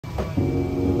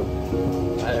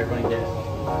Alright, everyone get it.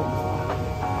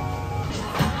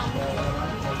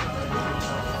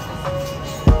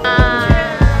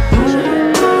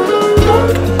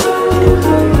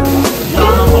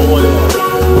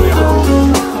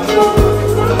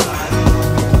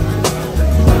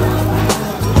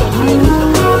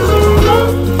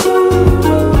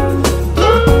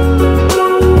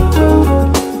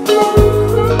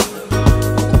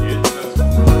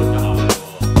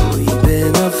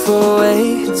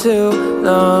 Too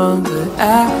long, but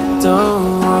I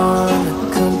don't wanna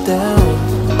come down.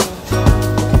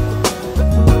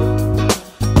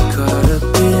 Caught up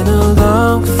in a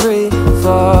long free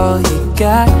fall, you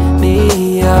got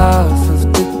me off of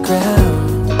the ground.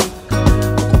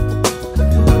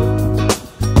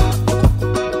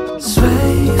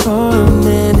 Sway for a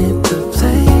minute, but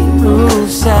play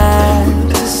moves side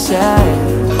to side.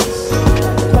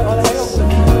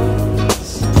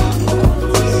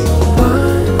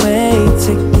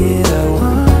 Ticket, I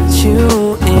want you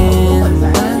in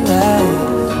my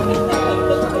life.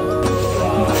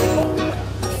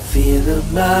 Feel a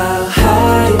mile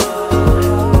high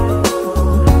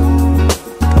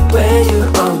when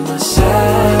you're on my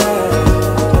side.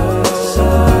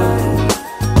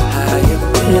 High up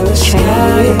in the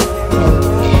sky.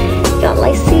 Got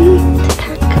Lacey to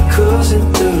pack. Cruising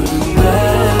through the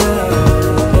night.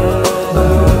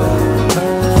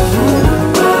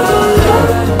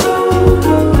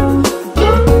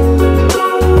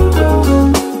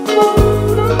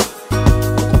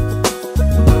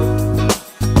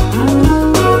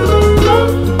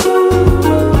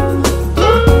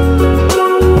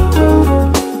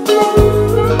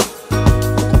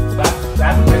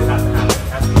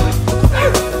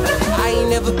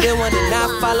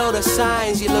 Follow the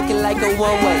signs, you're looking like a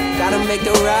one-way. Gotta make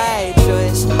the right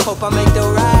choice, hope I make the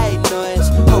right noise.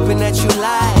 Hoping that you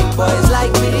like boys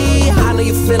like me. I know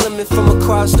you're feeling me from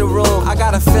across the room. I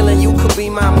got a feeling you could be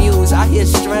my muse. I hear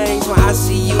strange when I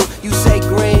see you. You say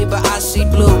green, but I see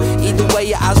blue. Either way,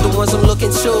 your eyes the ones I'm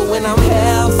looking to. When I'm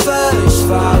hell first,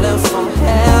 falling from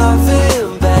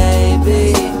heaven,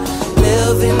 baby.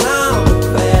 Living on the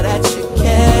prayer that you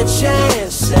catch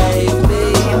and save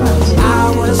me.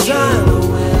 I was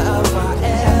unaware of my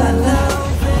elevation.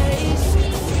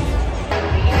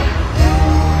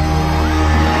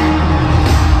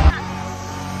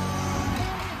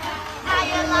 How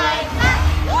you like that?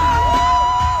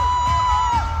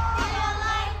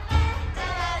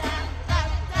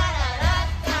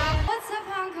 What's up,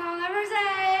 Hong Kong?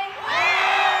 Everybody.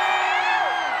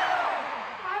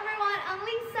 Hi, everyone. I'm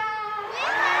Lisa.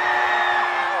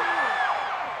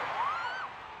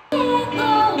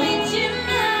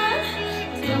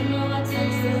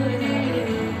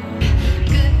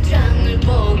 끝장을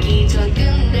보기 전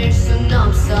끝낼 순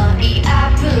없어 이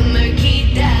아픔을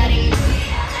기다린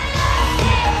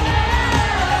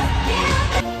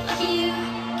You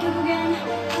결국엔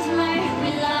거짓말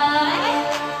rely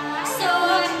So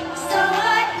what, so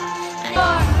what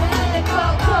내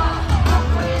코코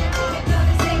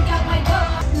내 생각 말고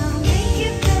I'll make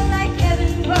you feel like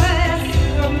heaven but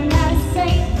I'm not a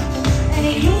saint And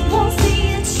you won't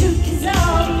see the truth cause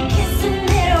I'll be kissing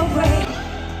it away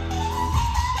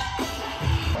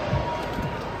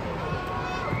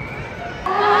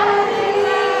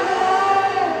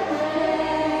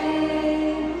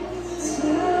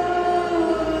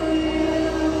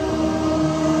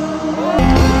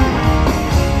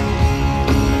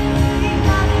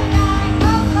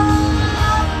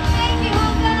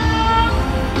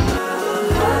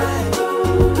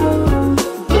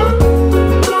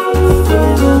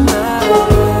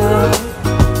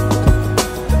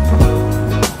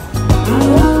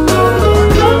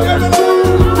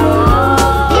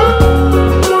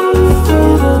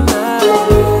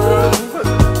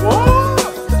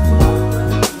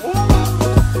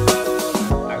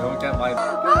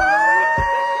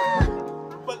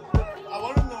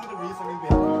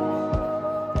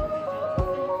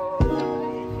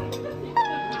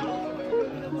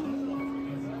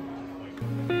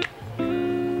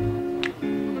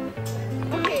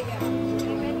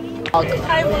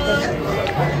Hi, Mom.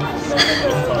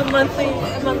 a monthly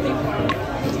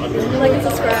like and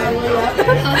subscribe.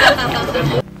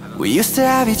 We used to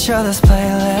have each other's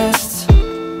playlists.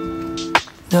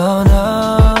 No,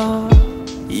 no.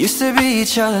 Used to be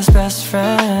each other's best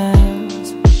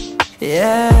friends.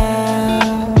 Yeah.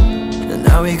 And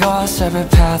now we go our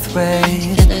separate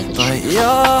pathways. But your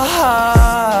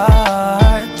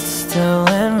heart's still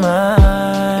in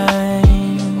mine.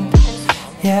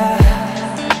 Yeah.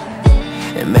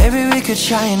 And maybe we could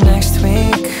try it next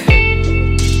week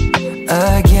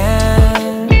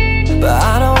again. But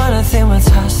I don't wanna think we're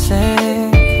tossing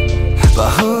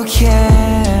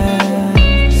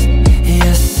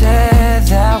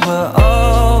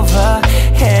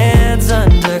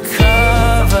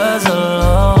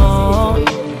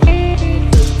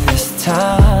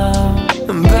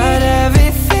but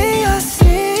everything I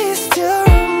see still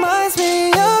reminds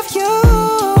me of you.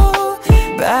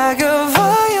 Bag of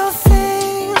all your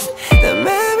things, the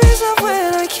memories of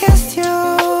when I kissed you.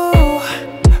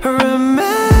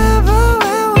 Remember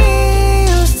when we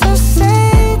used to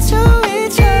say to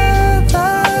each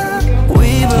other, we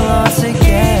belong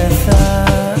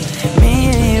together, me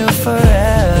and you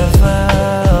forever.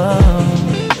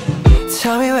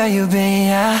 Tell me where you've been,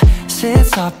 yeah,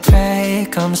 since our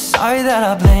break. I'm sorry that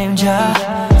I blamed ya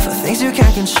for things you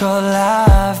can't control.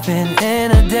 I've been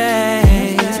in a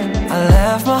daze. I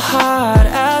left my heart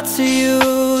out to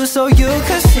you so you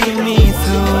could see me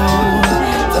through.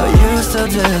 Though you still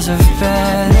deserve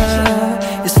better,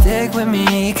 you stick with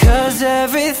me, 'cause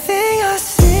everything